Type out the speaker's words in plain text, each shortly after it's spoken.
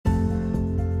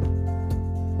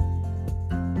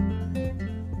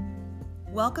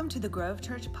Welcome to the Grove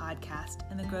Church podcast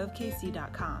and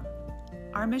thegrovekc.com.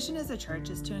 Our mission as a church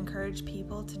is to encourage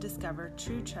people to discover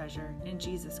true treasure in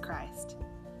Jesus Christ.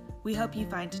 We hope you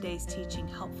find today's teaching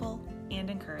helpful and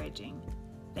encouraging.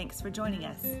 Thanks for joining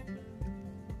us.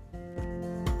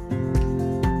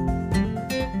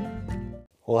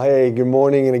 Well, hey, good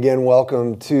morning, and again,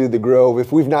 welcome to The Grove.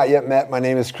 If we've not yet met, my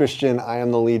name is Christian. I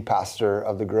am the lead pastor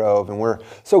of The Grove, and we're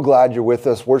so glad you're with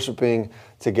us worshiping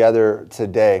together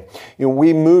today. You know,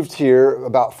 we moved here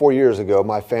about 4 years ago,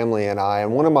 my family and I,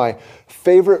 and one of my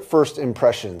favorite first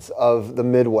impressions of the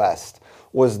Midwest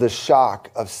was the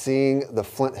shock of seeing the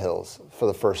Flint Hills for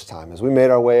the first time. As we made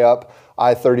our way up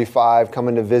I-35,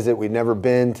 coming to visit, we'd never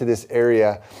been to this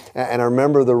area, and I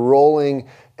remember the rolling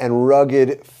and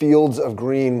rugged fields of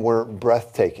green were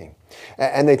breathtaking.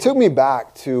 And they took me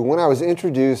back to when I was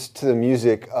introduced to the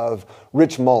music of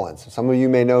Rich Mullins. Some of you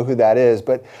may know who that is,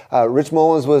 but Rich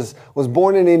Mullins was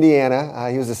born in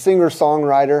Indiana. He was a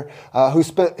singer-songwriter who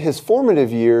spent his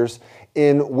formative years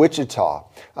in Wichita.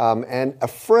 And a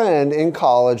friend in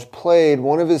college played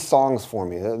one of his songs for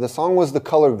me. The song was The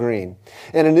Color Green.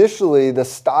 And initially, the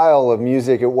style of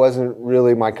music, it wasn't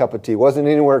really my cup of tea. It wasn't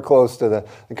anywhere close to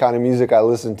the kind of music I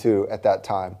listened to at that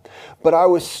time. But I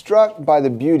was struck by the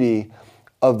beauty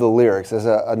of the lyrics. As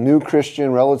a new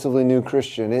Christian, relatively new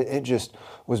Christian, it just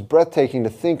was breathtaking to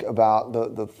think about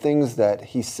the things that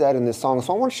he said in this song.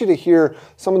 So I want you to hear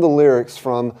some of the lyrics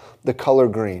from The Color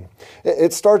Green.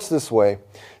 It starts this way. It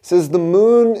says, "The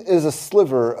moon is a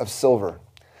sliver of silver,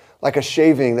 like a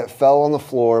shaving that fell on the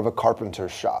floor of a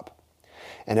carpenter's shop.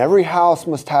 And every house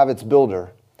must have its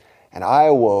builder, and I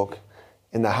awoke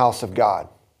in the house of God,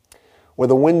 where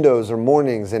the windows are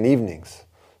mornings and evenings,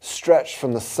 stretched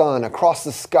from the sun across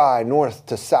the sky north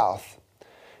to south.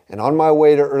 And on my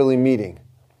way to early meeting,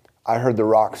 I heard the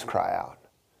rocks cry out.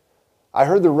 I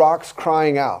heard the rocks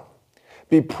crying out,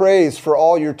 'Be praised for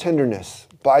all your tenderness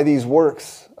by these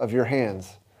works of your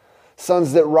hands.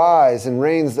 Suns that rise and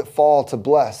rains that fall to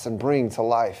bless and bring to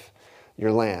life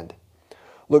your land.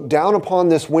 Look down upon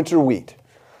this winter wheat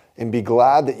and be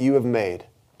glad that you have made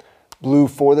blue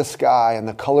for the sky and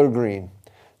the color green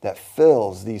that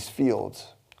fills these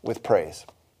fields with praise.'"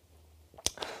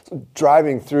 So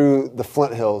driving through the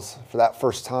Flint Hills for that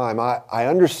first time, I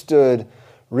understood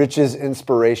Rich's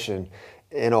inspiration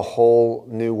in a whole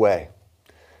new way.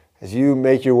 As you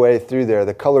make your way through there,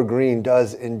 the color green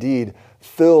does indeed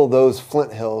fill those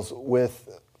Flint Hills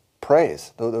with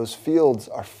praise. Those fields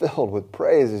are filled with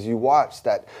praise as you watch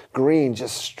that green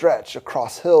just stretch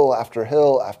across hill after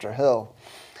hill after hill.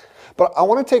 But I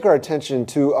want to take our attention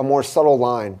to a more subtle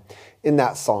line in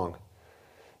that song.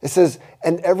 It says,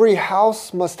 "And every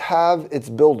house must have its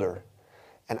builder,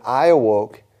 and I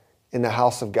awoke in the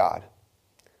house of God."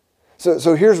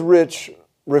 So here's Rich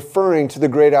referring to the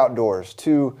great outdoors,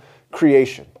 to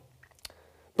creation.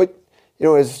 But, you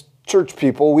know, as church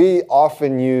people, we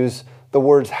often use the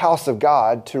words house of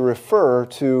God to refer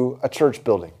to a church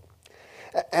building.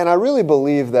 And I really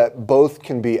believe that both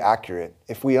can be accurate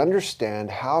if we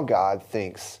understand how God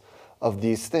thinks of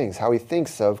these things, how he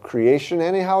thinks of creation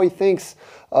and how he thinks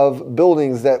of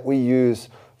buildings that we use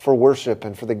for worship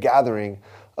and for the gathering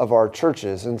of our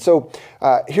churches. And so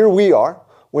here we are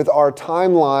with our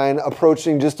timeline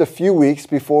approaching just a few weeks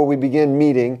before we begin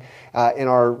meeting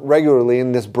regularly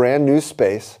in this brand new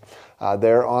space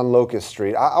there on Locust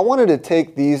Street. I wanted to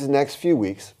take these next few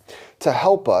weeks to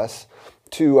help us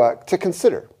to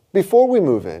consider, before we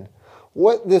move in,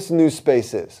 what this new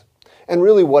space is and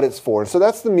really what it's for. So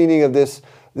that's the meaning of this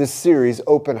series,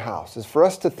 Open House, is for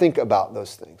us to think about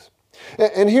those things.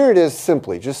 And here it is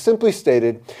just simply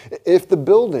stated, if the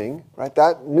building, right,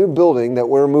 that new building that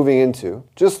we're moving into,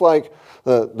 just like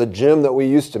the gym that we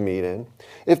used to meet in,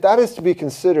 if that is to be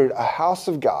considered a house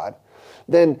of God,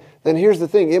 then here's the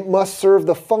thing, it must serve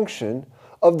the function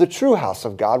of the true house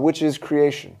of God, which is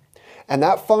creation. And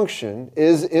that function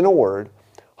is, in a word,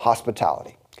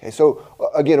 hospitality. Okay, so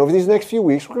again, over these next few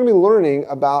weeks, we're going to be learning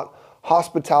about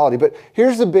hospitality. But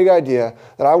here's the big idea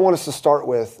that I want us to start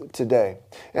with today.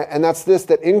 And that's this,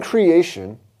 that in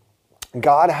creation,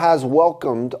 God has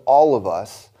welcomed all of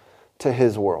us to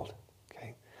his world.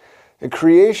 Okay? In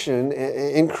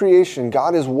creation,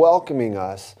 God is welcoming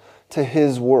us to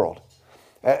his world.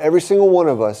 Every single one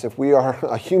of us, if we are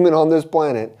a human on this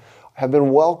planet, have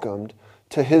been welcomed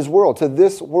to his world, to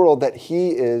this world that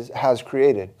he has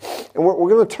created. And we're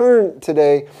going to turn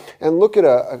today and look at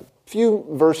a few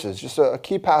verses, just a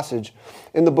key passage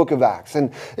in the book of Acts.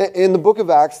 And in the book of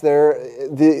Acts there,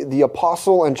 the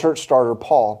apostle and church starter,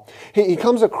 Paul, he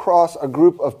comes across a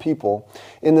group of people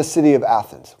in the city of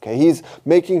Athens. Okay, he's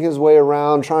making his way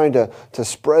around trying to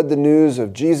spread the news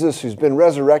of Jesus who's been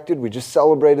resurrected. We just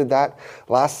celebrated that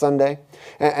last Sunday.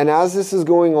 And as this is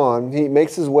going on, he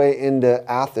makes his way into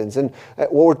Athens. And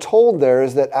what we're told there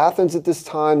is that Athens at this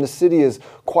time, the city is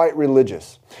quite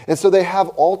religious. And so they have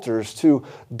altars to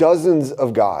dozens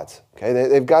of gods. Okay,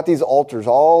 they've got these altars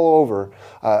all over,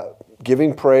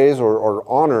 giving praise or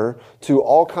honor to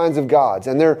all kinds of gods.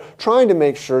 And they're trying to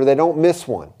make sure they don't miss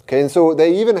one. Okay, and so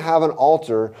they even have an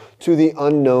altar to the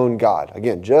unknown God.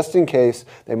 Again, just in case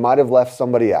they might have left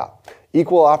somebody out.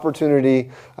 Equal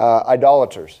opportunity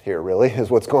idolaters here, really, is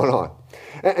what's going on.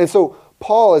 And so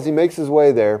Paul, as he makes his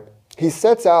way there, he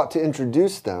sets out to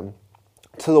introduce them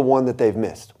to the one that they've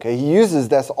missed. Okay, he uses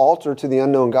this altar to the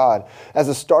unknown God as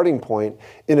a starting point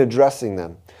in addressing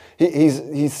them.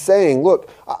 He's saying,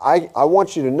 look, I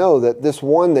want you to know that this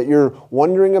one that you're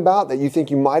wondering about, that you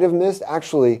think you might have missed,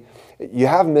 actually, you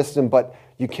have missed him, but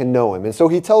you can know him. And so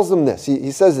he tells them this.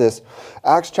 He says this,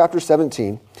 Acts chapter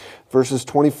 17, verses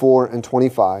 24 and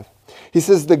 25. He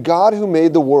says, the God who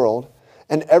made the world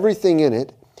and everything in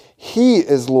it, he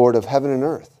is Lord of heaven and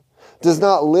earth, does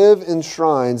not live in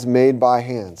shrines made by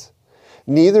hands.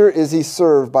 Neither is he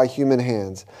served by human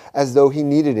hands, as though he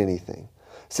needed anything,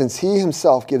 since he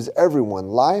himself gives everyone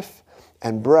life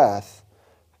and breath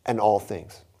and all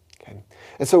things. Okay?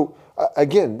 And so,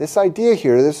 again, this idea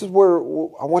here, this is where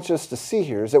I want us to see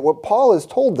here, is that what Paul has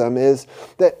told them is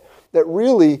that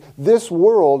really this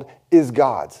world is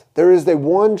God's. There is the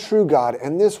one true God,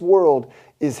 and this world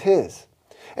is his.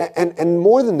 And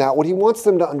more than that, what he wants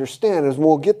them to understand, as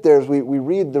we'll get there as we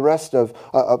read the rest of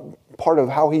part of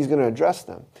how he's going to address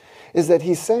them, is that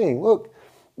he's saying, look,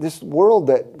 this world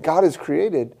that God has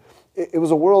created, it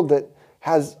was a world that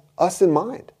has us in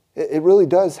mind. It really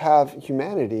does have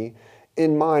humanity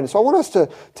in mind. So I want us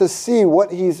to see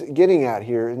what he's getting at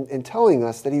here in telling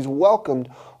us that he's welcomed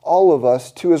all of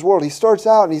us to his world. He starts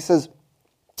out and he says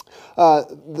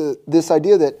this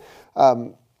idea that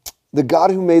the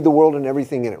God who made the world and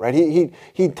everything in it, right?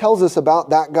 He tells us about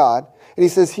that God, and he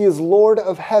says he is Lord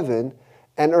of heaven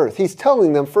and earth. He's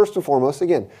telling them, first and foremost,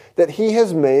 again, that he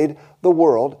has made the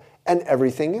world and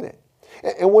everything in it.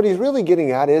 And what he's really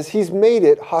getting at is he's made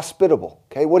it hospitable.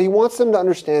 Okay? What he wants them to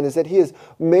understand is that he has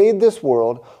made this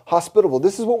world hospitable.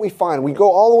 This is what we find. We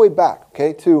go all the way back,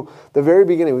 okay, to the very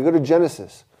beginning. We go to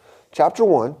Genesis chapter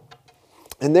 1.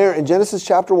 And there in Genesis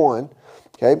chapter 1,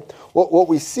 okay, what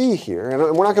we see here, and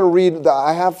we're not going to read,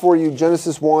 I have for you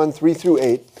Genesis 1, 3 through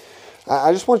 8.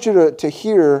 I just want you to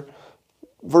hear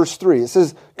verse 3. It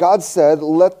says, God said,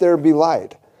 let there be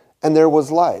light. And there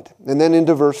was light. And then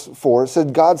into verse 4, it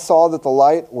said, God saw that the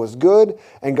light was good,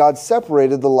 and God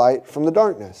separated the light from the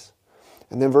darkness.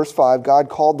 And then verse 5, God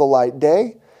called the light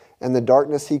day, and the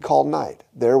darkness he called night.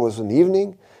 There was an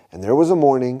evening, and there was a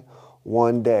morning,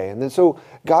 one day. And then so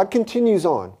God continues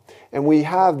on, and we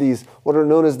have these, what are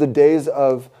known as the days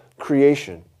of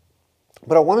creation.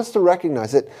 But I want us to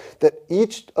recognize that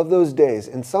each of those days,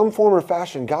 in some form or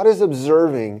fashion, God is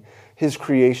observing his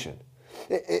creation.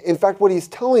 In fact, what he's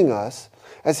telling us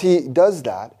as he does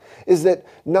that is that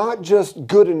not just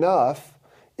good enough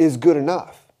is good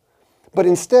enough, but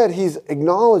instead he's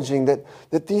acknowledging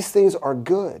that these things are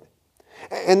good.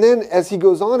 And then as he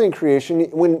goes on in creation,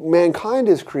 when mankind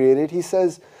is created, he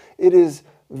says it is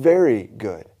very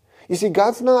good. You see,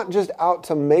 God's not just out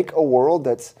to make a world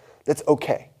that's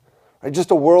okay, right?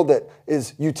 Just a world that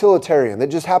is utilitarian, that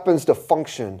just happens to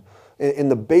function in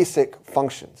the basic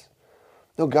functions.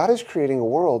 No, God is creating a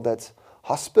world that's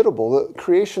hospitable. The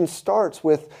creation starts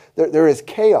with, there is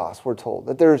chaos, we're told.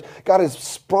 That God has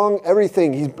sprung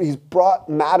everything. He's brought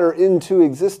matter into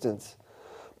existence,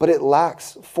 but it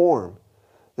lacks form.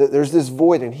 There's this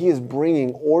void, and he is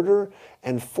bringing order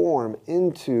and form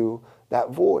into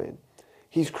that void.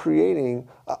 He's creating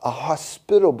a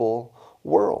hospitable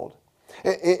world.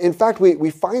 In fact,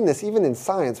 we find this even in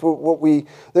science.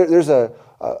 There's a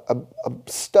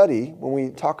study when we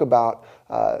talk about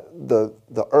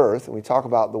the earth, and we talk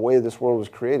about the way this world was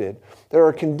created. There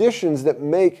are conditions that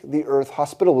make the earth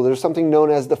hospitable. There's something known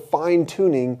as the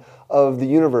fine-tuning of the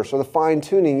universe, or the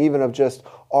fine-tuning even of just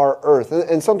our earth.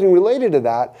 And something related to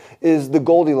that is the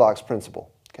Goldilocks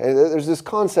principle. Okay? There's this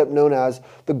concept known as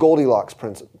the Goldilocks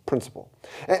principle.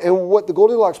 And what the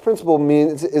Goldilocks principle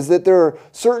means is that there are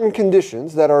certain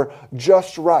conditions that are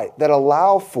just right, that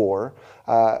allow for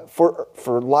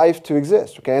for life to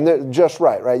exist, okay? And they're just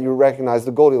right? You recognize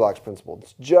the Goldilocks principle.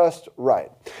 It's just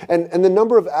right. And the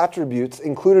number of attributes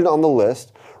included on the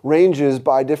list ranges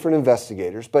by different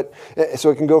investigators, but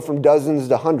so it can go from dozens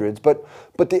to hundreds, but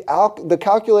the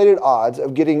calculated odds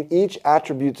of getting each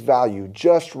attribute's value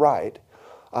just right,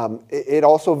 it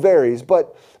also varies,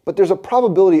 but there's a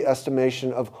probability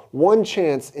estimation of 1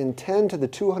 chance in 10 to the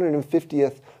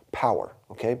 250th power,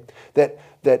 okay?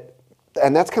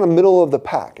 And that's kind of middle of the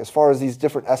pack as far as these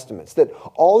different estimates, that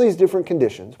all these different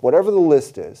conditions, whatever the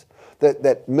list is,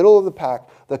 that middle of the pack,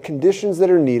 the conditions that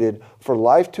are needed for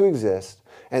life to exist,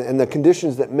 and the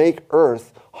conditions that make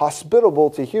Earth hospitable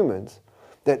to humans,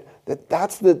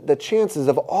 that's the chances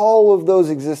of all of those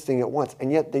existing at once,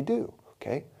 and yet they do,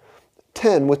 okay?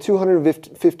 10 with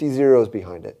 250 zeros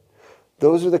behind it.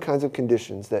 Those are the kinds of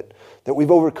conditions that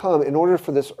we've overcome in order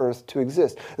for this Earth to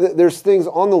exist. There's things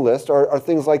on the list are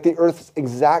things like the Earth's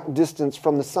exact distance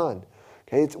from the sun.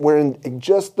 Okay, we're in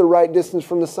just the right distance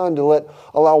from the sun to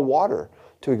allow water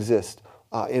to exist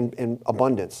in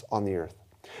abundance on the Earth.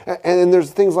 And then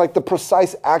there's things like the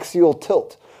precise axial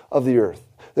tilt of the Earth.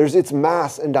 There's its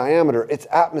mass and diameter, its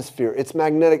atmosphere, its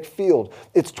magnetic field,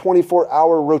 its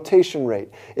 24-hour rotation rate,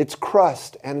 its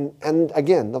crust, and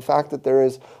again, the fact that there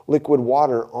is liquid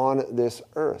water on this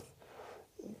Earth.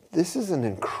 This is an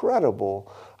incredible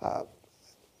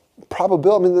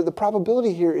probability. I mean, the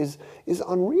probability here is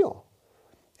unreal.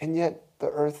 And yet the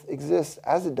Earth exists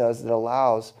as it does. It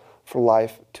allows for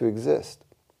life to exist.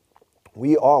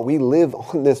 We live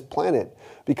on this planet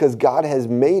because God has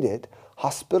made it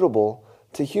hospitable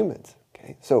to humans.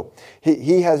 Okay? So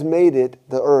he has made it,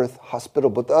 the Earth,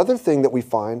 hospitable. But the other thing that we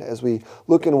find as we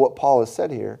look into what Paul has said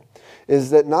here is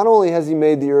that not only has he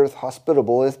made the Earth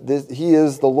hospitable, he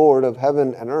is the Lord of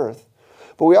heaven and earth,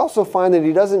 but we also find that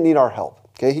he doesn't need our help.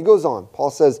 Okay, he goes on. Paul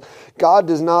says, God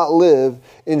does not live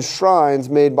in shrines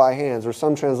made by hands, or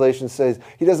some translations says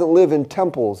he doesn't live in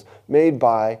temples made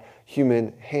by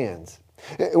human hands.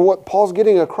 And what Paul's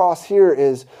getting across here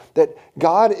is that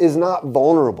God is not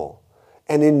vulnerable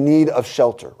and in need of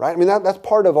shelter, right? I mean, that's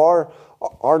part of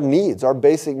our needs, our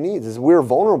basic needs, is we're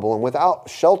vulnerable, and without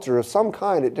shelter of some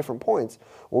kind at different points,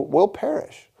 we'll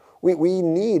perish. We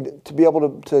need to be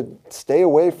able to stay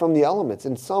away from the elements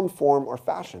in some form or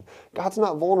fashion. God's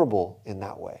not vulnerable in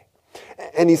that way.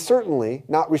 And he's certainly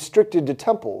not restricted to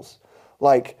temples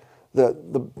like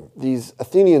these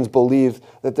Athenians believed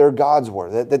that their gods were,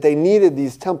 that they needed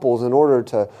these temples in order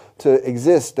to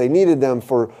exist. They needed them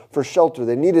for shelter.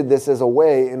 They needed this as a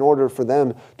way in order for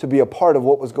them to be a part of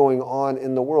what was going on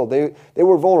in the world. They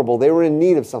were vulnerable. They were in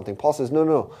need of something. Paul says,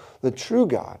 no, the true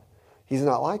God, he's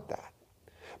not like that.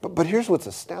 But here's what's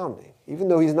astounding. Even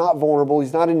though he's not vulnerable,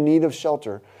 he's not in need of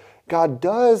shelter, God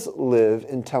does live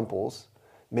in temples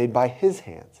made by his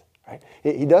hands. Right?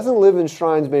 He doesn't live in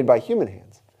shrines made by human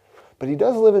hands, but he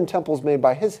does live in temples made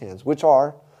by his hands, which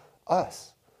are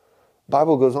us. The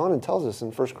Bible goes on and tells us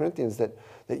in 1 Corinthians that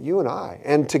you and I,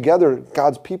 and together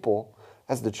God's people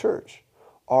as the church,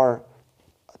 are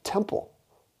a temple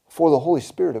for the Holy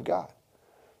Spirit of God.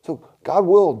 So God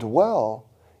will dwell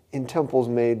in temples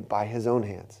made by his own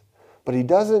hands. But he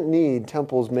doesn't need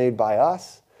temples made by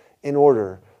us in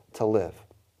order to live.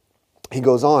 He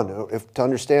goes on, to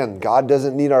understand God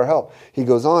doesn't need our help. He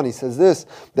goes on, he says this,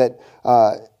 that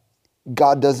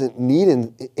God doesn't need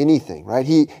anything, right?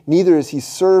 Neither is he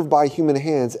served by human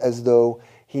hands as though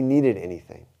he needed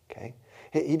anything, okay?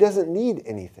 He doesn't need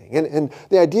anything. And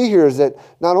the idea here is that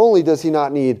not only does he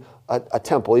not need a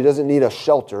temple, he doesn't need a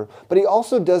shelter, but he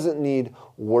also doesn't need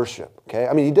worship, okay?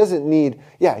 I mean, he doesn't need,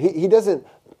 he doesn't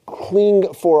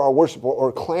cling for our worship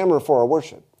or clamor for our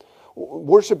worship.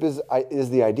 Worship is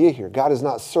the idea here. God is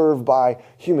not served by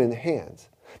human hands.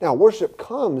 Now, worship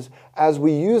comes as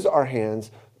we use our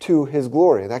hands to his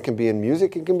glory. That can be in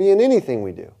music, it can be in anything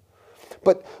we do.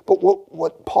 But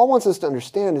what Paul wants us to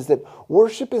understand is that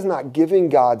worship is not giving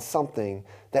God something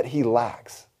that he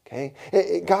lacks.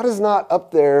 Okay? God is not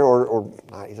up there,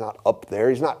 he's not up there,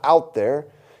 he's not out there,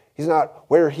 he's not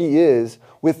where he is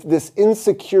with this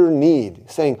insecure need,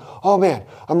 saying, oh man,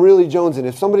 I'm really jonesing.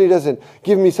 If somebody doesn't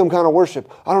give me some kind of worship,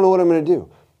 I don't know what I'm going to do.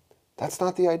 That's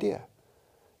not the idea.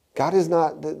 God is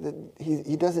not,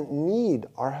 he doesn't need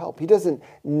our help. He doesn't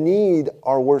need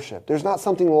our worship. There's not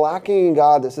something lacking in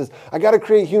God that says, I got to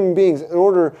create human beings in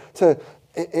order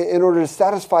to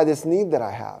satisfy this need that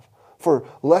I have for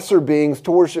lesser beings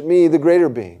to worship me, the greater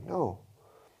being. No.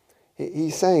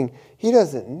 He's saying he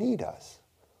doesn't need us,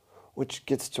 which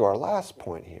gets to our last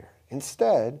point here.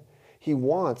 Instead, he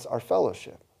wants our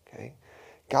fellowship. Okay?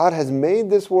 God has made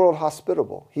this world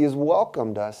hospitable. He has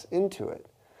welcomed us into it.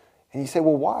 And you say,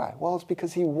 well, why? Well, it's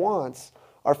because he wants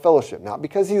our fellowship, not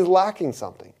because he's lacking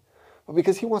something, but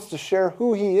because he wants to share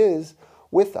who he is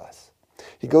with us.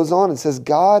 He goes on and says,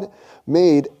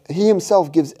 he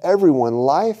himself gives everyone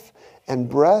life and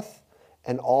breath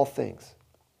and all things.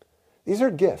 These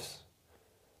are gifts.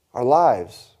 Our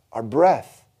lives, our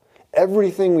breath,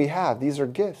 everything we have, these are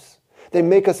gifts. They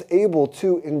make us able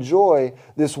to enjoy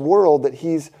this world that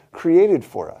he's created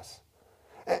for us.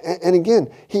 And again,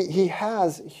 he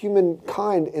has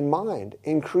humankind in mind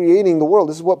in creating the world.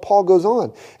 This is what Paul goes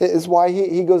on. It is why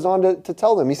he goes on to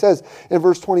tell them. He says in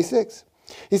verse 26,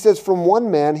 he says, from one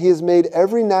man he has made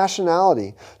every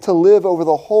nationality to live over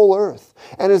the whole earth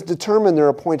and has determined their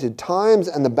appointed times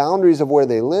and the boundaries of where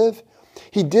they live.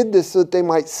 He did this so that they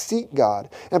might seek God,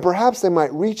 and perhaps they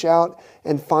might reach out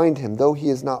and find him, though he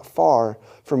is not far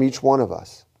from each one of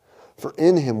us. For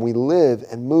in him we live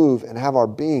and move and have our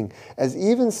being, as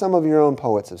even some of your own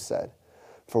poets have said.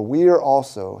 For we are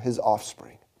also his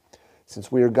offspring.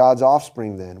 Since we are God's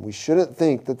offspring, then, we shouldn't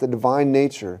think that the divine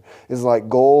nature is like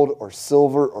gold or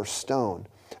silver or stone,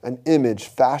 an image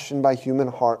fashioned by human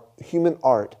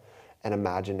art and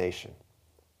imagination.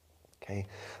 Okay,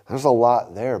 there's a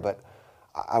lot there, but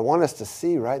I want us to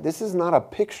see, right? This is not a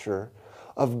picture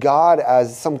of God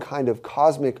as some kind of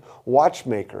cosmic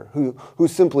watchmaker who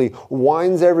simply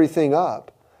winds everything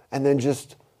up and then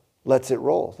just lets it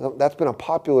roll. That's been a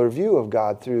popular view of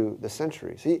God through the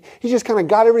centuries. He just kind of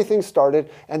got everything started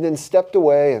and then stepped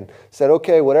away and said,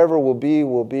 okay, whatever will be,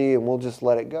 and we'll just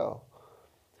let it go.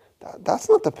 That's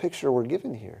not the picture we're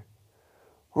given here.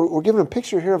 We're given a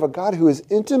picture here of a God who is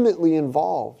intimately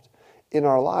involved in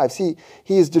our lives. He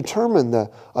has determined the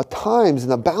times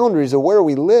and the boundaries of where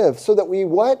we live so that we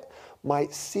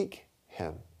might seek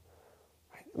him.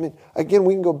 I mean, again,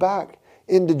 we can go back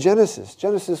into Genesis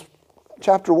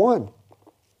chapter 1.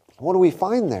 What do we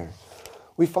find there?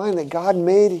 We find that God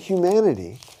made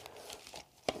humanity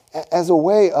as a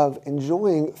way of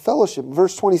enjoying fellowship.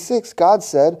 Verse 26, God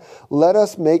said, let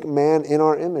us make man in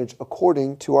our image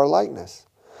according to our likeness.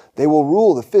 They will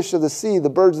rule the fish of the sea, the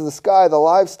birds of the sky, the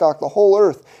livestock, the whole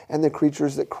earth, and the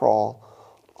creatures that crawl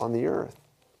on the earth.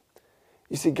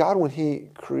 You see, God, when he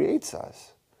creates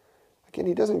us, again,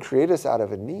 he doesn't create us out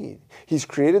of a need. He's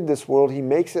created this world. He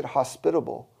makes it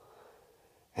hospitable.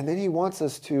 And then he wants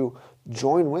us to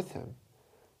join with him.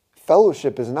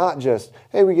 Fellowship is not just,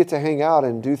 hey, we get to hang out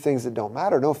and do things that don't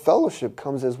matter. No, fellowship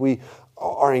comes as we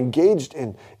are engaged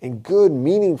in good,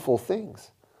 meaningful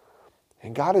things.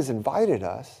 And God has invited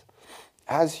us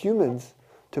as humans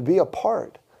to be a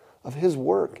part of his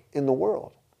work in the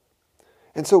world.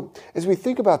 And so as we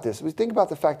think about this, we think about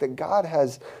the fact that God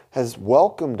has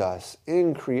welcomed us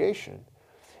in creation.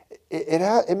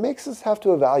 It makes us have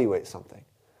to evaluate something.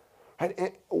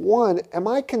 Right? One, am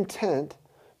I content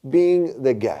being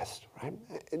the guest? Right?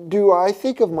 Do I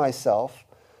think of myself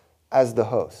as the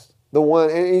host? The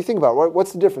one, and you think about it,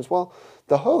 what's the difference? Well,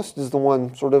 the host is the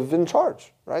one sort of in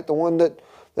charge, right? The one that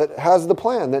has the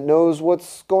plan, that knows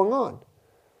what's going on.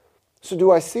 So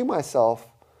do I see myself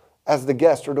as the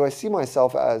guest, or do I see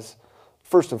myself as,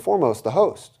 first and foremost, the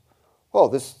host?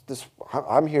 Well,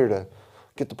 I'm here to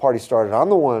get the party started. I'm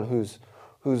the one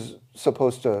who's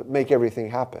supposed to make everything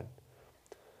happen.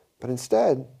 But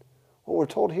instead, what we're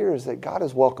told here is that God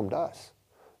has welcomed us.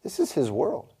 This is his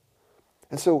world.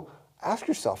 And so ask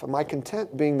yourself, am I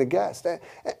content being the guest?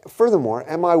 Furthermore,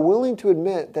 am I willing to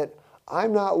admit that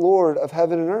I'm not Lord of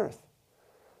heaven and earth?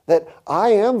 That I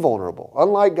am vulnerable.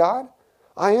 Unlike God,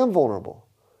 I am vulnerable.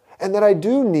 And that I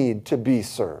do need to be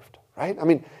served, right? I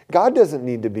mean, God doesn't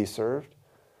need to be served,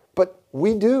 but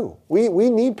we do. We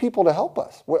need people to help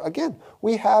us. Again,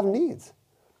 we have needs.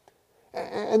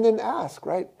 And then ask,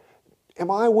 right? Am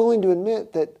I willing to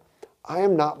admit that I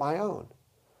am not my own?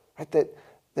 Right? That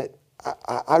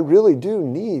I really do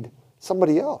need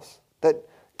somebody else. That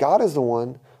God is the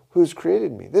one who's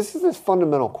created me. This is this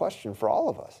fundamental question for all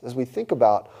of us as we think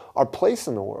about our place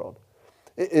in the world.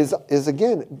 Is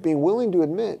again, being willing to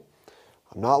admit,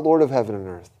 I'm not Lord of heaven and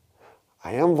earth.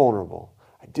 I am vulnerable.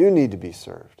 I do need to be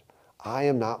served. I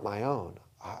am not my own.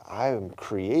 I am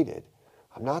created.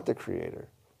 I'm not the creator.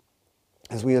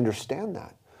 As we understand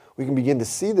that, we can begin to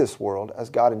see this world as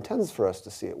God intends for us to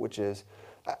see it, which is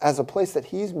as a place that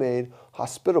he's made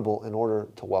hospitable in order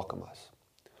to welcome us.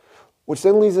 Which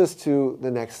then leads us to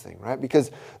the next thing, right?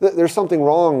 Because there's something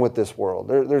wrong with this world.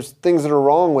 There's things that are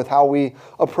wrong with how we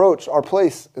approach our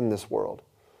place in this world.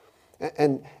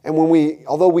 And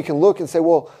although we can look and say,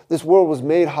 well, this world was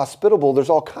made hospitable,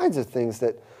 there's all kinds of things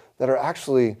that are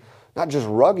actually not just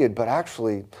rugged, but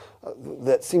actually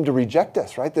that seem to reject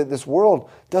us, right? That this world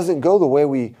doesn't go the way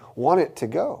we want it to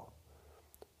go.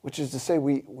 which is to say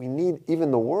we need,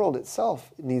 even the world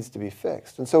itself needs to be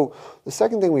fixed. And so the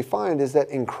second thing we find is that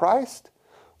in Christ,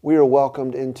 we are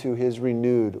welcomed into his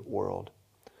renewed world.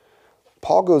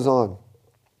 Paul goes on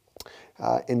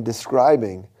in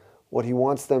describing what he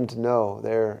wants them to know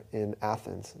there in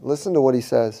Athens. Listen to what he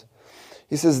says.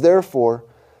 He says, therefore,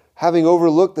 having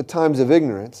overlooked the times of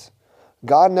ignorance,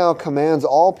 God now commands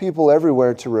all people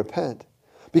everywhere to repent,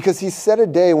 because he set a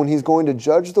day when he's going to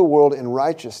judge the world in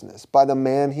righteousness by the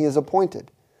man he has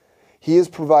appointed. He has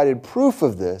provided proof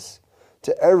of this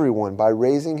to everyone by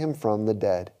raising him from the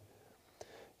dead.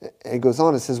 It goes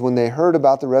on, it says, when they heard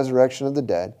about the resurrection of the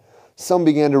dead, some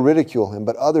began to ridicule him,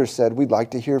 but others said, we'd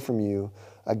like to hear from you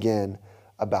again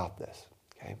about this.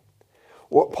 Okay?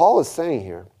 What Paul is saying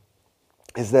here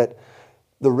is that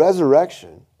the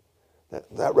resurrection,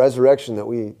 that resurrection that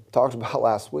we talked about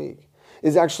last week,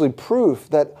 is actually proof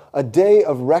that a day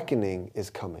of reckoning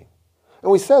is coming.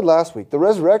 And we said last week, the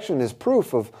resurrection is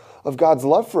proof of God's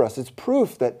love for us. It's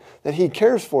proof that he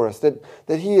cares for us, that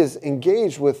he is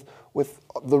engaged with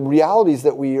the realities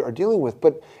that we are dealing with.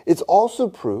 But it's also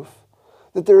proof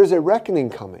that there is a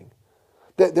reckoning coming,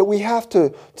 that we have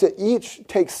to each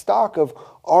take stock of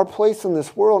our place in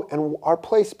this world and our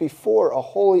place before a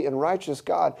holy and righteous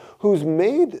God who's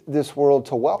made this world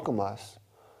to welcome us,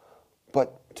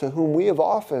 but to whom we have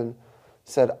often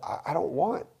said, I don't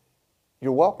want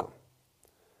your welcome.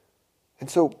 And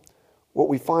so what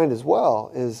we find as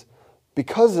well is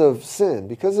because of sin,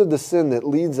 because of the sin that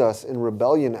leads us in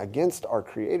rebellion against our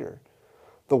Creator,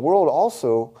 the world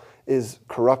also is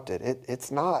corrupted.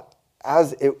 It's not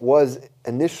as it was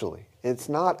initially. It's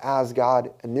not as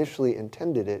God initially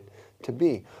intended it to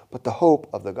be. But the hope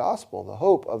of the gospel, the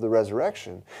hope of the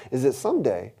resurrection, is that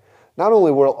someday, not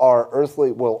only will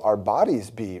our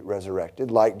bodies be resurrected,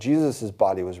 like Jesus'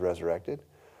 body was resurrected,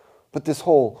 but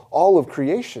all of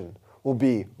creation will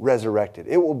be resurrected.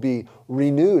 It will be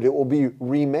renewed. It will be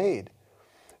remade.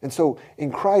 And so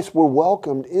in Christ, we're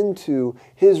welcomed into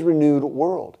his renewed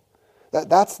world.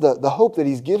 That's the hope that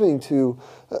he's giving to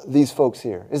these folks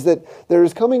here, is that there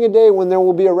is coming a day when there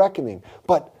will be a reckoning.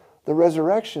 But the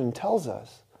resurrection tells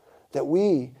us that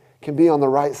we can be on the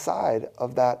right side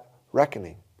of that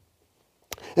reckoning.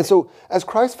 And so as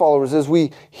Christ followers, as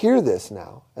we hear this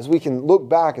now, as we can look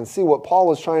back and see what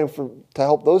Paul is trying to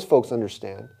help those folks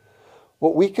understand,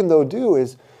 what we can though do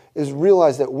is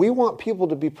realize that we want people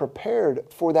to be prepared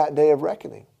for that day of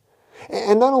reckoning.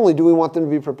 And not only do we want them to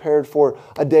be prepared for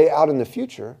a day out in the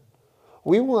future,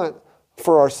 we want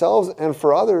for ourselves and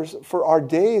for others, for our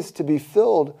days to be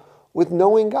filled with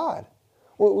knowing God.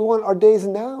 We want our days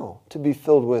now to be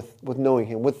filled with knowing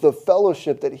him, with the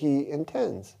fellowship that he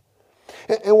intends.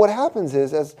 And what happens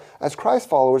is, as Christ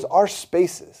followers, our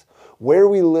spaces, where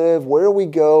we live, where we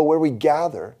go, where we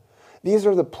gather, these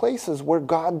are the places where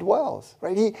God dwells,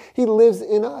 right? He lives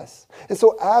in us. And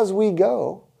so as we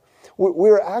go,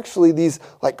 we're actually these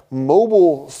like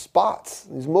mobile spots,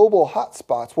 these mobile hot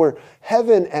spots where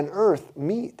heaven and earth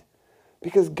meet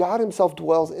because God himself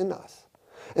dwells in us.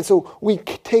 And so we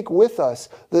take with us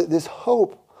this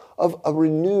hope of a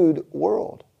renewed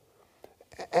world.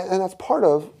 And that's part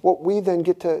of what we then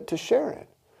get to share in.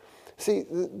 See,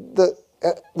 the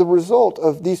result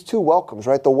of these two welcomes,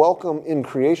 right? The welcome in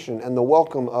creation and the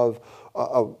welcome of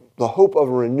the hope of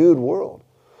a renewed world.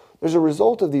 There's a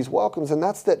result of these welcomes, and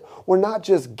that's that we're not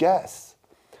just guests,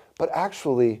 but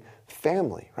actually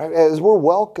family, right? As we're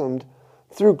welcomed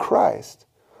through Christ,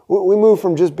 we move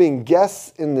from just being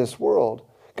guests in this world.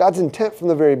 God's intent from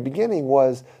the very beginning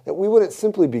was that we wouldn't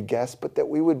simply be guests, but that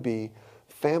we would be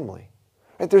family.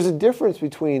 Right? There's a difference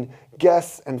between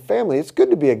guests and family. It's good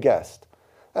to be a guest.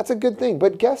 That's a good thing,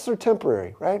 but guests are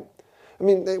temporary, right? I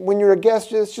mean, when you're a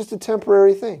guest, it's just a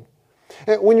temporary thing.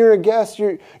 When you're a guest,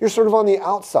 you're sort of on the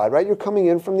outside, right? You're coming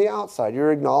in from the outside.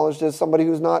 You're acknowledged as somebody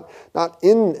who's not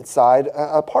inside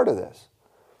a part of this.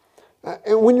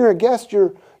 And when you're a guest,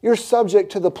 you're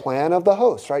subject to the plan of the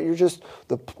host, right? You're just,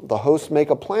 the hosts make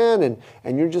a plan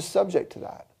and you're just subject to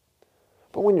that.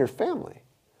 But when you're family,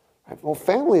 right? Well,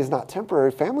 family is not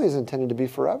temporary. Family is intended to be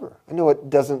forever. I know it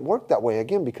doesn't work that way,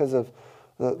 again, because of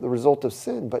the result of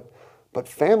sin, but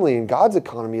family in God's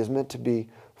economy is meant to be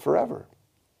forever.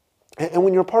 And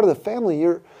when you're part of the family,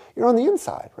 you're on the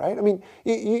inside, right? I mean,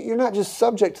 you're not just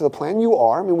subject to the plan. You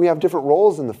are. I mean, we have different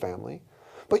roles in the family.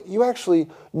 But you actually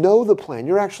know the plan.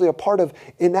 You're actually a part of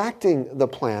enacting the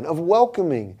plan, of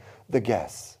welcoming the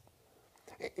guests.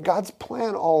 God's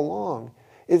plan all along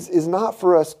is not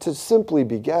for us to simply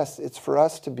be guests. It's for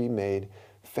us to be made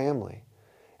family.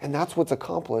 And that's what's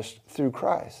accomplished through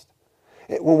Christ.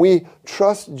 When we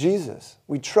trust Jesus,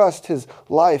 we trust his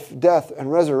life, death,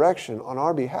 and resurrection on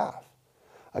our behalf.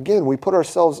 again, we put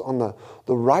ourselves on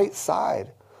the right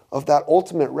side of that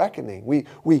ultimate reckoning. We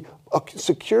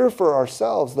secure for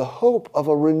ourselves the hope of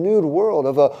a renewed world,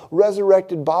 of a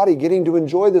resurrected body, getting to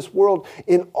enjoy this world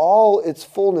in all its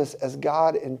fullness as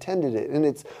God intended it, in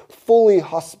its fully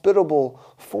hospitable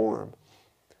form.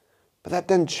 But that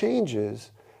then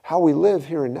changes how we live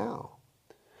here and now.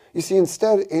 You see,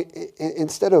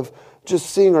 instead of just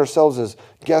seeing ourselves as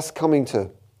guests coming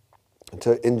to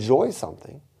enjoy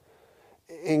something,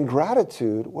 in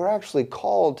gratitude, we're actually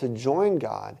called to join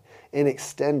God in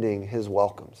extending his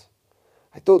welcomes.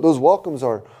 Those welcomes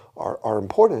are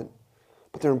important,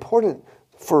 but they're important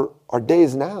for our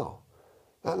days now,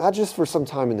 not just for some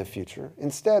time in the future.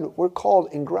 Instead, we're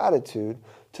called in gratitude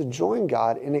to join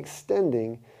God in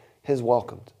extending his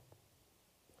welcomes.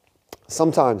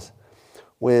 Sometimes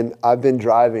when I've been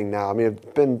driving now,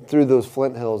 I've been through those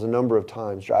Flint Hills a number of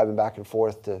times, driving back and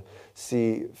forth to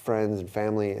see friends and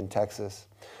family in Texas,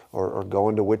 or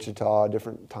going to Wichita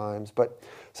different times. But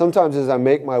sometimes as I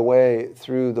make my way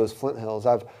through those Flint Hills,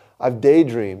 I've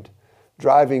daydreamed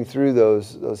driving through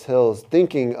those hills,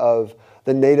 thinking of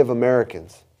the Native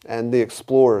Americans and the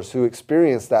explorers who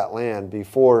experienced that land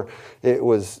before it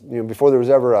was, before there was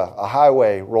ever a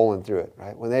highway rolling through it,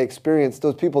 right? When they experienced,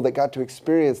 those people that got to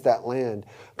experience that land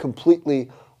completely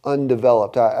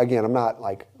undeveloped. Again, I'm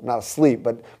not asleep,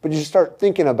 but you start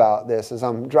thinking about this as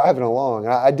I'm driving along.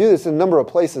 I do this in a number of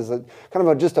places that kind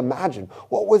of just imagine,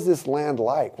 what was this land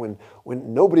like when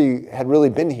nobody had really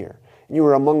been here? And you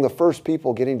were among the first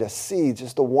people getting to see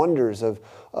just the wonders of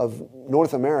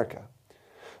North America.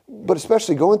 But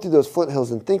especially going through those Flint Hills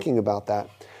and thinking about that,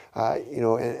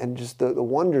 and just the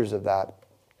wonders of that,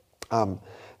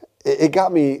 it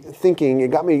got me thinking,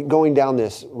 it got me going down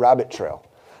this rabbit trail.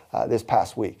 This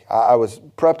past week, I was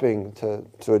prepping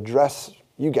to address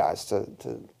you guys, to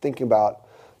think about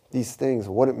these things,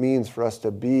 what it means for us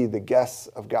to be the guests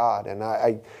of God. And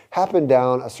I happened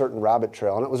down a certain rabbit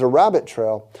trail, and it was a rabbit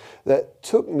trail that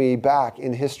took me back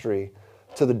in history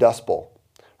to the Dust Bowl.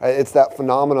 It's that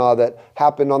phenomena that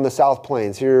happened on the South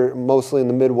Plains, here mostly in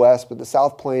the Midwest, but the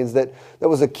South Plains that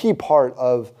was a key part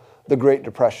of the Great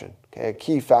Depression, okay? A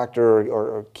key factor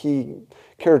or key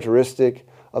characteristic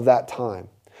of that time.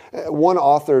 One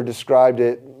author described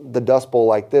the Dust Bowl,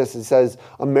 like this. It says,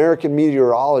 American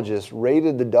meteorologists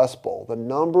rated the Dust Bowl the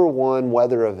 #1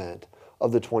 weather event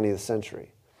of the 20th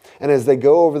century. And as they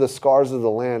go over the scars of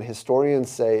the land, historians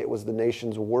say it was the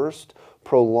nation's worst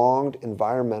prolonged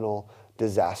environmental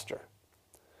disaster.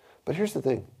 But here's the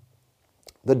thing.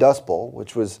 The Dust Bowl,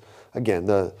 which was, again,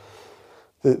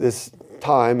 this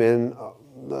time in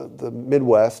the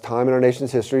Midwest, time in our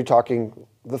nation's history, talking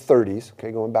the 30s,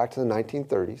 okay, going back to the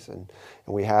 1930s, and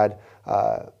we had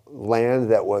land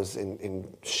that was in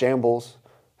shambles,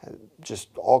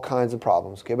 just all kinds of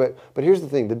problems, okay. But here's the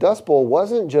thing: the Dust Bowl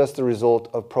wasn't just the result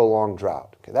of prolonged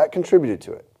drought, okay. That contributed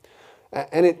to it,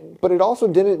 but it also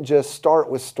didn't just start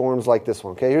with storms like this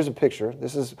one, okay. Here's a picture.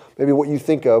 This is maybe what you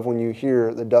think of when you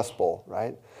hear the Dust Bowl,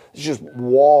 right? It's just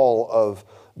wall of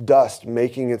dust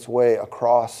making its way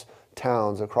across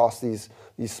towns, across these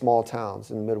small towns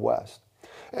in the Midwest.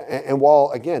 And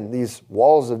while, again, these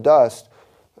walls of dust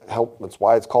help, that's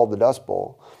why it's called the Dust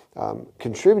Bowl,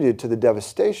 contributed to the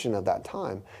devastation of that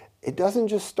time, it doesn't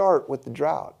just start with the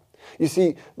drought. You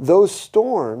see, those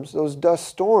storms, those dust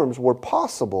storms, were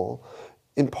possible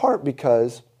in part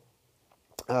because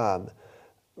of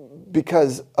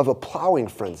a plowing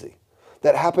frenzy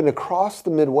that happened across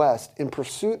the Midwest in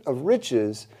pursuit of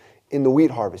riches in the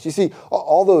wheat harvest. You see,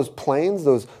 all those plains,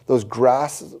 those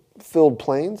grass-filled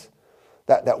plains,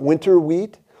 that winter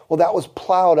wheat, well, that was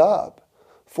plowed up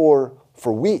for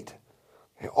wheat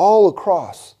all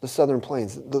across the southern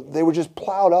plains. They were just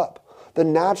plowed up. The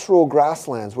natural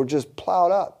grasslands were just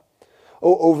plowed up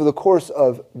over the course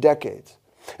of decades.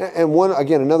 And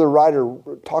another writer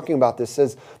talking about this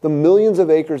says, the millions of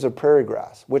acres of prairie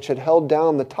grass, which had held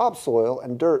down the topsoil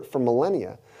and dirt for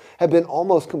millennia, had been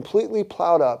almost completely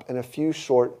plowed up in a few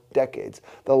short decades.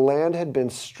 The land had been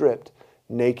stripped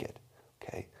naked.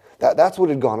 Okay, that's what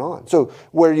had gone on. So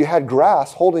where you had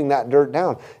grass holding that dirt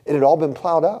down, it had all been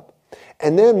plowed up.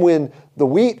 And then when the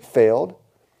wheat failed,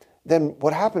 then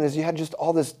what happened is you had just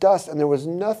all this dust, and there was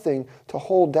nothing to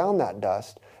hold down that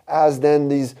dust as then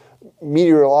these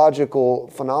meteorological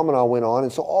phenomena went on.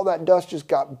 And so all that dust just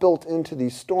got built into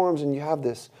these storms, and you have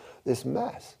this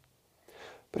mess.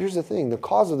 But here's the thing, the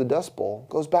cause of the Dust Bowl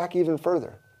goes back even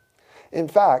further. In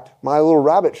fact, my little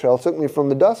rabbit trail took me from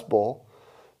the Dust Bowl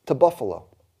to Buffalo.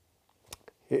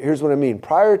 Here's what I mean.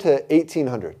 Prior to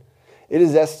 1800, it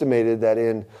is estimated that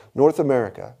in North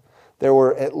America, there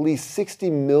were at least 60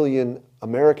 million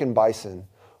American bison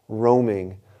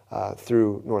roaming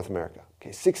through North America.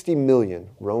 Okay, 60 million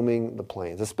roaming the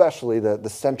plains, especially the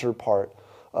center part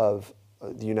of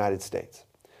the United States.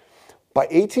 By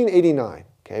 1889,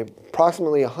 okay,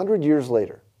 approximately 100 years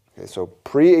later, okay, so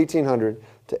pre-1800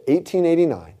 to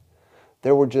 1889,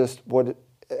 there were just,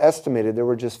 there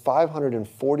were just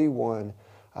 541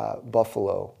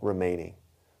 buffalo remaining.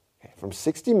 Okay, from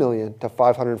 60 million to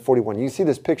 541. You can see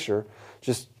this picture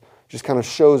just kind of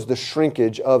shows the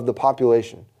shrinkage of the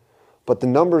population. But the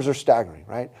numbers are staggering,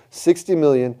 right? 60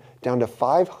 million down to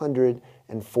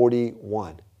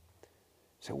 541.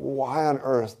 So why on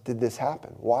earth did this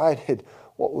happen? Why did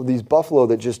these buffalo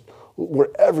that just were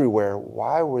everywhere,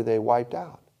 why were they wiped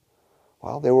out?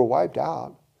 Well, they were wiped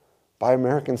out by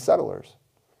American settlers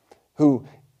who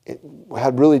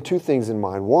had really two things in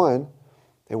mind. One,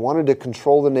 they wanted to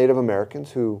control the Native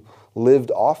Americans who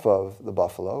lived off of the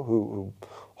buffalo, who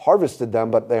harvested them,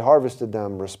 but they harvested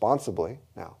them responsibly.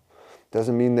 Now,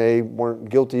 doesn't mean they weren't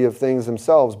guilty of things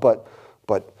themselves, but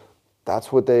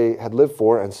that's what they had lived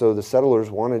for, and so the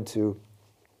settlers wanted to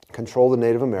control the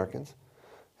Native Americans.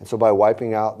 And so by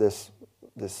wiping out this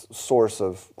source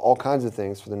of all kinds of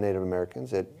things for the Native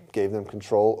Americans, it gave them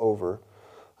control over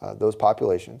those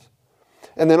populations.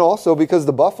 And then also because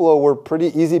the buffalo were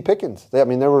pretty easy pickings. There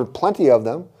were plenty of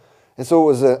them, and so it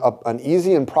was an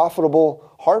easy and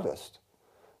profitable harvest.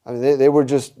 They were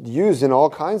just used in all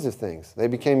kinds of things. They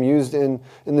became used in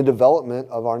the development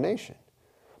of our nation,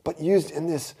 but used in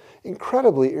this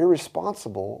incredibly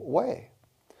irresponsible way.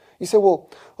 You say,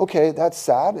 well, okay, that's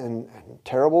sad and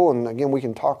terrible, and again, we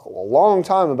can talk a long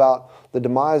time about the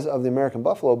demise of the American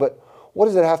buffalo, but what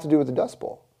does it have to do with the Dust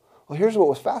Bowl? Well, here's what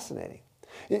was fascinating.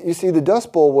 You see, the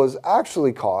Dust Bowl was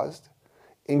actually caused,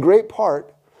 in great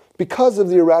part, because of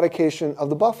the eradication of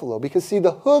the buffalo. Because, see,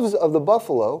 the hooves of the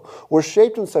buffalo were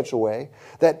shaped in such a way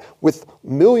that with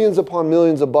millions upon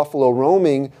millions of buffalo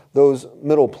roaming those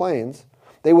middle plains,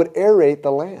 they would aerate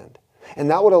the land. And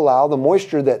that would allow the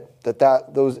moisture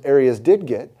that those areas did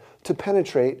get to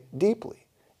penetrate deeply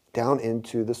down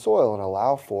into the soil and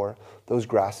allow for those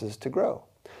grasses to grow.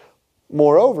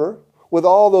 Moreover, with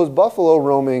all those buffalo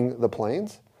roaming the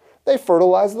plains, they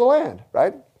fertilized the land,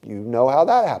 right? You know how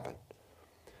that happened.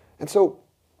 And so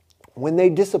when they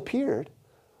disappeared,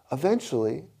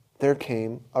 eventually there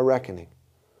came a reckoning.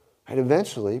 And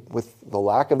eventually, with the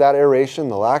lack of that aeration,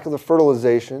 the lack of the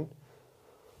fertilization,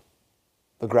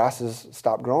 the grasses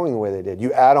stopped growing the way they did.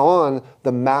 You add on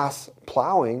the mass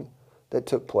plowing that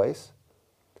took place,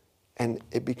 and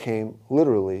it became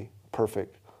literally a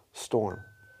perfect storm.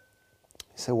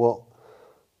 You say, well,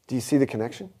 do you see the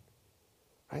connection?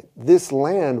 Right? This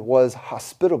land was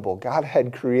hospitable. God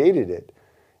had created it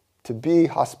to be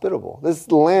hospitable.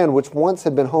 This land, which once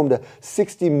had been home to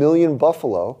 60 million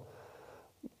buffalo,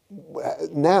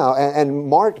 now, and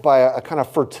marked by a kind of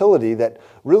fertility that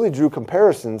really drew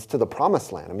comparisons to the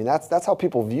Promised Land. That's how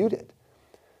people viewed it.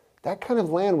 That kind of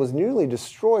land was nearly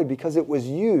destroyed because it was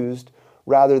used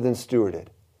rather than stewarded.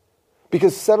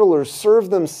 Because settlers served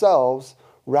themselves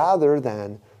rather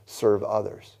than serve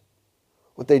others.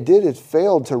 What they did is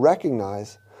failed to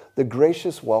recognize the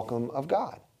gracious welcome of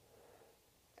God.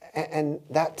 And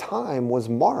that time was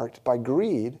marked by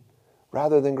greed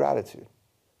rather than gratitude.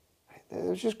 It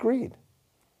was just greed.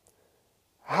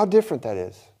 How different that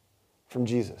is from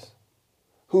Jesus,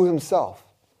 who himself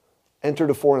entered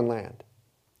a foreign land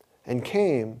and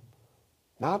came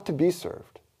not to be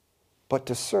served, but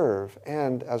to serve,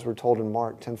 and as we're told in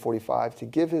Mark 10:45, to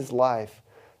give his life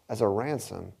as a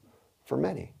ransom for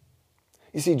many.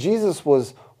 You see, Jesus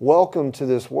was welcomed to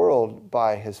this world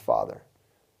by his Father,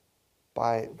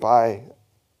 by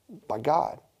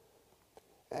God.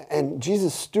 And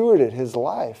Jesus stewarded his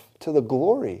life to the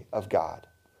glory of God.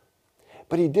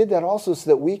 But he did that also so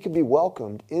that we could be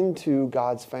welcomed into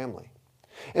God's family.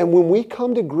 And when we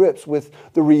come to grips with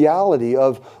the reality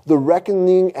of the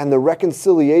reckoning and the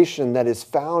reconciliation that is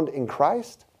found in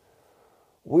Christ,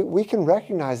 we can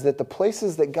recognize that the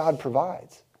places that God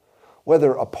provides,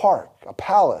 whether a park, a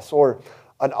palace, or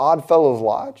an Odd Fellows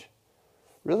Lodge,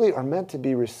 really are meant to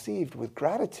be received with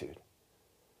gratitude.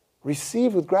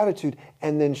 Received with gratitude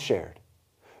and then shared.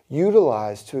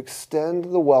 Utilized to extend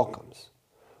the welcomes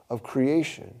of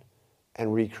creation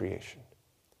and recreation.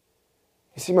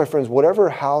 You see, my friends, whatever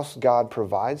house God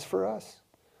provides for us,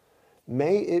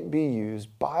 may it be used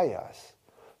by us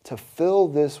to fill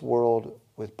this world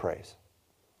with praise.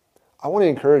 I want to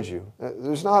encourage you.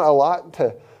 There's not a lot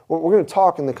we're going to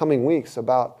talk in the coming weeks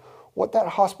about what that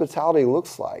hospitality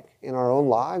looks like in our own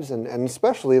lives and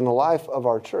especially in the life of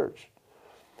our church.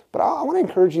 But I want to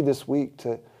encourage you this week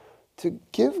to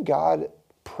give God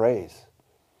praise,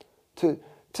 to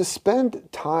to spend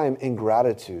time in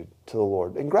gratitude to the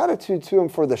Lord, in gratitude to Him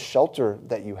for the shelter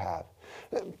that you have.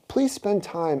 Please spend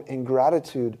time in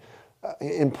gratitude,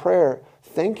 in prayer,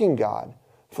 thanking God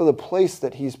for the place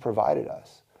that He's provided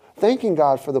us, thanking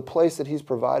God for the place that He's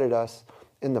provided us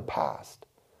in the past.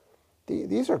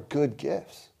 These are good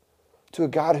gifts to a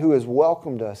God who has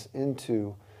welcomed us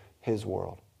into His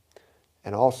world,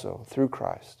 and also, through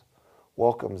Christ,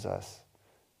 welcomes us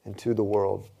into the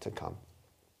world to come.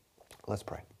 Let's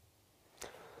pray.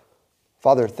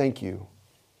 Father, thank you.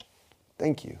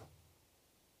 Thank you.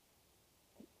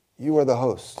 You are the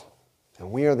host,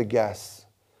 and we are the guests.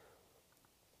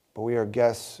 But we are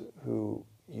guests who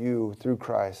you, through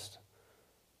Christ,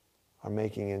 are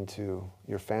making into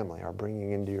your family, are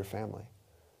bringing into your family.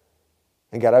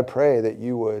 And God, I pray that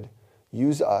you would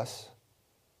use us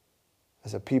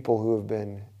as a people who have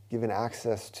been given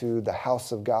access to the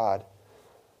house of God.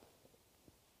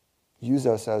 Use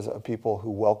us as a people who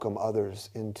welcome others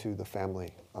into the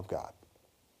family of God.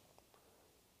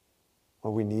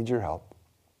 Lord, we need your help.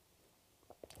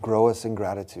 Grow us in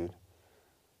gratitude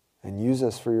and use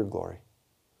us for your glory.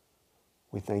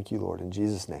 We thank you, Lord, in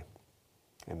Jesus' name.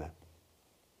 Amen.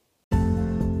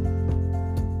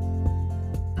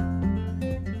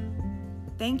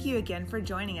 Thank you again for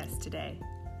joining us today.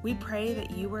 We pray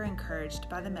that you were encouraged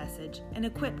by the message and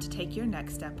equipped to take your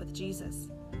next step with Jesus.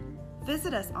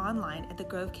 Visit us online at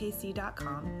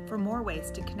thegrovekc.com for more ways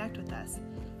to connect with us.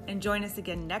 And join us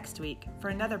again next week for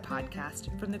another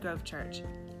podcast from the Grove Church.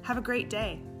 Have a great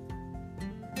day.